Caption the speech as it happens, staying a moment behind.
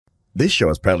This show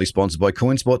is proudly sponsored by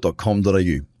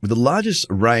coinspot.com.au, with the largest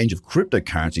range of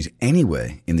cryptocurrencies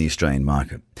anywhere in the Australian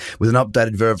market. With an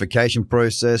updated verification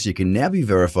process, you can now be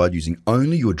verified using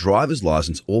only your driver's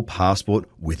license or passport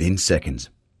within seconds.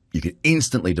 You can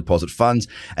instantly deposit funds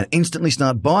and instantly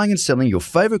start buying and selling your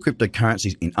favorite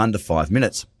cryptocurrencies in under 5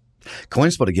 minutes.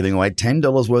 CoinSpot are giving away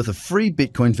 $10 worth of free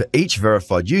Bitcoin for each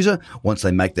verified user once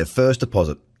they make their first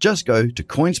deposit. Just go to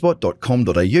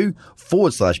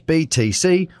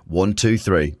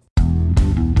coinspot.com.au/BTC123.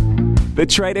 The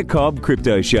Trader Cobb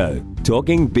Crypto Show,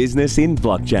 talking business in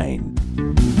blockchain.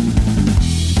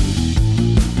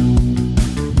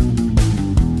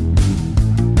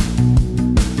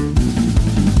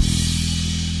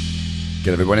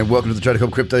 G'day everyone and welcome to the Trader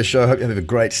Cobb Crypto Show. I hope you have a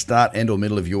great start and or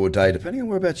middle of your day, depending on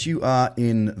whereabouts you are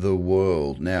in the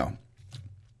world. Now,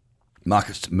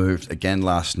 markets moved again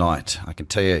last night. I can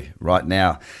tell you right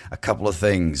now a couple of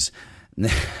things.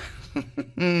 One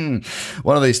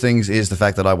of these things is the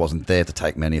fact that I wasn't there to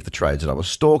take many of the trades that I was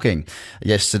stalking.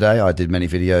 Yesterday I did many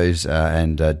videos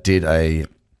and did a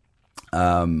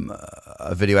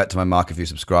video out to my Market View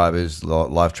subscribers,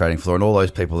 live trading floor, and all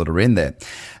those people that are in there.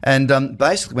 And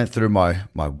basically went through my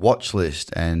watch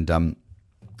list and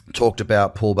talked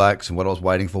about pullbacks and what I was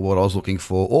waiting for, what I was looking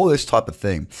for, all this type of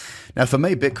thing. Now, for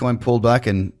me, Bitcoin pulled back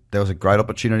and there was a great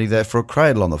opportunity there for a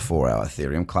Cradle on the 4-hour.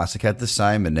 Ethereum Classic had the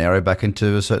same, Monero back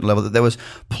into a certain level. There was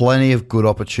plenty of good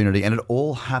opportunity, and it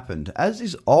all happened, as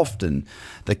is often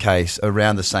the case,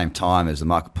 around the same time as the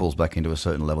market pulls back into a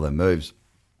certain level and moves.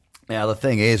 Now, the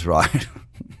thing is, right,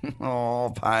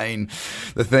 oh, pain.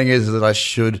 The thing is that I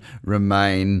should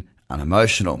remain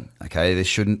unemotional, okay? I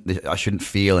shouldn't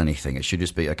feel anything. It should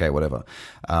just be, okay, whatever.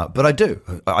 But I do.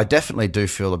 I definitely do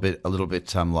feel a little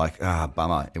bit like,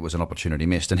 bummer, it was an opportunity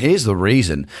missed. And here's the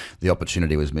reason the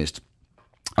opportunity was missed.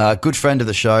 A good friend of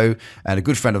the show and a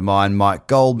good friend of mine, Mike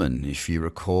Goldman, if you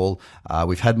recall.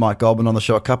 We've had Mike Goldman on the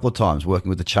show a couple of times, working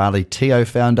with the Charlie Teo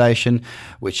Foundation,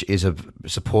 which is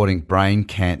supporting brain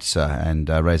cancer and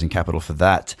raising capital for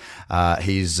that.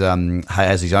 He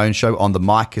has his own show on the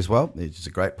mic as well. It's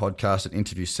a great podcast and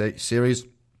interview series.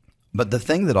 But the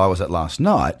thing that I was at last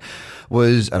night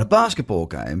was at a basketball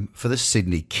game for the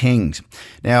Sydney Kings.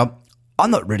 Now, I'm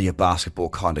not really a basketball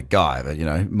kind of guy, but,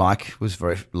 Mike was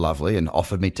very lovely and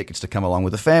offered me tickets to come along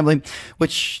with the family,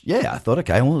 which, I thought,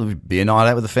 okay, well, it'd be a night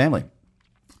out with the family.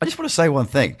 I just want to say one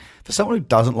thing. For someone who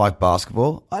doesn't like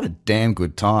basketball, I had a damn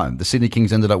good time. The Sydney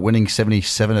Kings ended up winning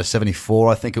 77 or 74,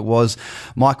 I think it was.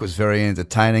 Mike was very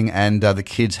entertaining, and the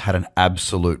kids had an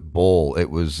absolute ball.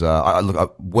 It was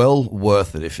well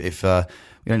worth it. If you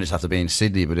don't just have to be in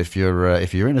Sydney, but if you're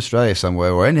in Australia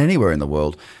somewhere or anywhere in the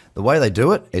world, the way they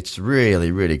do it, it's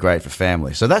really, really great for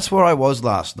families. So that's where I was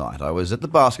last night. I was at the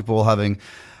basketball having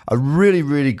a really,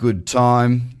 really good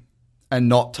time and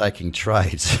not taking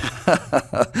trades.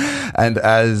 And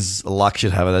as luck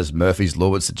should have it, as Murphy's Law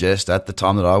would suggest, at the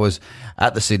time that I was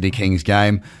at the Sydney Kings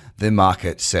game, the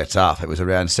market set up. It was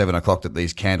around 7 o'clock that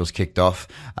these candles kicked off.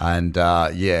 And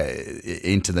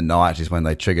into the night is when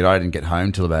they triggered. I didn't get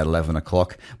home till about 11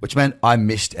 o'clock, which meant I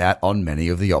missed out on many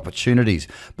of the opportunities.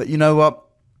 But you know what?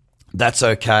 That's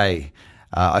okay.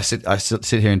 I sit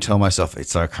here and tell myself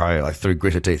it's okay, like through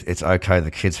gritted teeth. It's okay.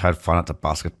 The kids had fun at the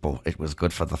basketball. It was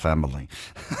good for the family.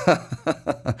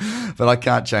 But I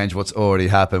can't change what's already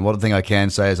happened. One thing I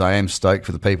can say is I am stoked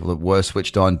for the people that were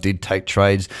switched on, did take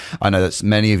trades. I know that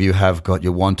many of you have got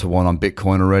your one-to-one on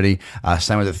Bitcoin already.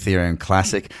 Same with Ethereum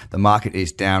Classic. The market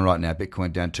is down right now.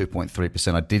 Bitcoin down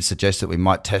 2.3%. I did suggest that we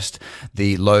might test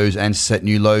the lows and set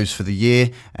new lows for the year,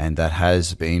 and that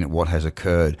has been what has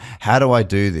occurred. How do I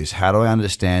do this? How do I understand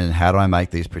and how do I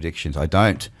make these predictions? I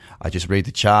don't. I just read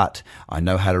the chart. I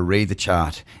know how to read the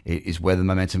chart. It is where the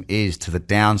momentum is to the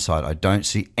downside. I don't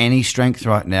see any strength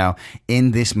right now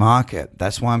in this market.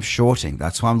 That's why I'm shorting.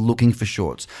 That's why I'm looking for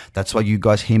shorts. That's why you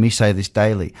guys hear me say this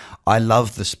daily. I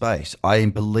love the space. I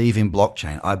believe in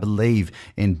blockchain. I believe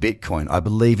in Bitcoin. I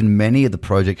believe in many of the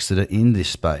projects that are in this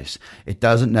space. It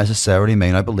doesn't necessarily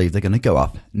mean I believe they're going to go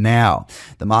up now.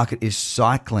 The market is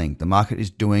cycling. The market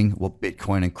is doing what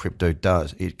Bitcoin and crypto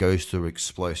does. It goes through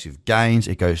explosive gains.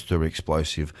 It goes through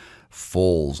explosive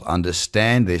falls.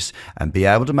 Understand this and be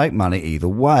able to make money either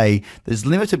way. There's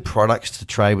limited products to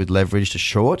trade with leverage to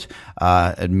short.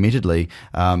 Admittedly,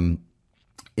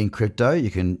 in crypto,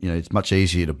 you can, it's much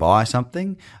easier to buy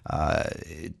something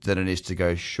than it is to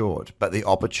go short. But the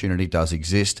opportunity does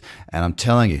exist, and I'm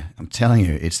telling you,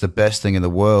 it's the best thing in the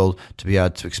world to be able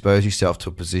to expose yourself to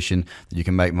a position that you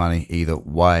can make money either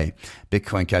way.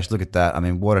 Bitcoin Cash, look at that. I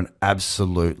mean, what an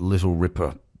absolute little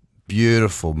ripper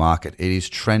beautiful market. It is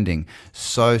trending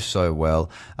so well.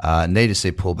 Need to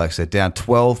see pullbacks. They're down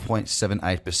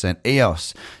 12.78%.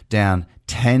 EOS down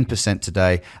 10%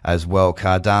 today as well.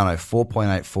 Cardano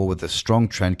 4.84 with a strong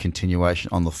trend continuation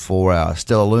on the 4 hour.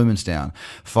 Stellar Lumen's down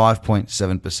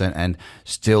 5.7% and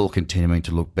still continuing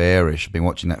to look bearish. I've been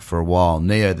watching that for a while.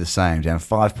 Neo the same, down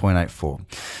 5.84.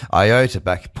 IOTA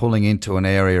back pulling into an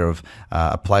area of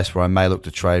a place where I may look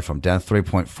to trade from, down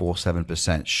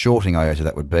 3.47%. Shorting IOTA,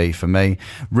 that would be for me.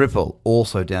 Ripple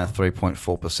also down 3.4%.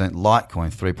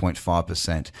 Litecoin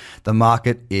 3.5%. The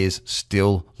market is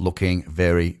still looking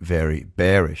very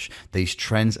bearish. These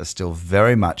trends are still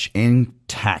very much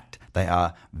intact. They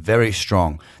are very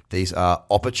strong. These are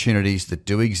opportunities that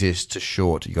do exist to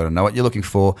short. You got to know what you're looking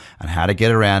for and how to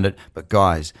get around it. But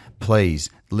guys, please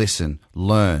listen,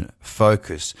 learn,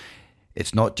 focus.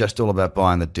 It's not just all about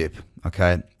buying the dip.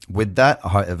 Okay. With that, I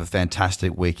hope you have a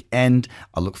fantastic weekend.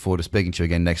 I look forward to speaking to you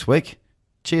again next week.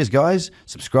 Cheers, guys.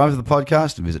 Subscribe to the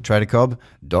podcast and visit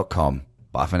tradercobb.com.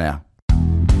 Bye for now.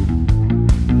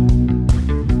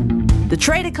 The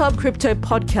Trader Cobb Crypto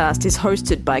Podcast is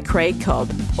hosted by Craig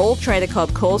Cobb. All Trader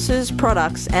Cobb courses,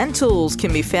 products, and tools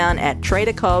can be found at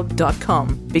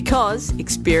tradercobb.com because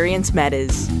experience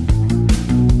matters.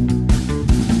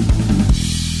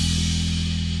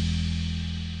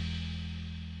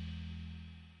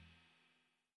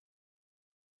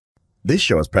 This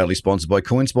show is proudly sponsored by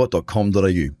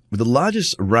coinspot.com.au, with the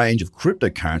largest range of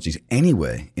cryptocurrencies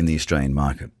anywhere in the Australian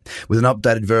market. With an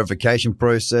updated verification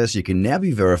process, you can now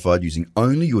be verified using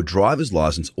only your driver's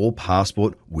license or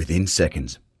passport within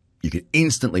seconds. You can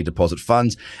instantly deposit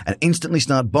funds and instantly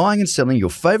start buying and selling your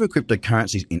favorite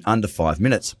cryptocurrencies in under 5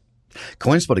 minutes.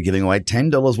 CoinSpot are giving away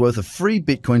 $10 worth of free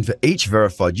Bitcoin for each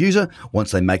verified user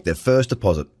once they make their first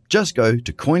deposit. Just go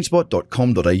to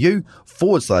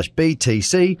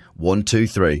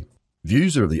coinspot.com.au/BTC123.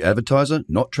 Views are of the advertiser,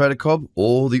 not Trader Cobb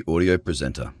or the audio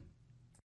presenter.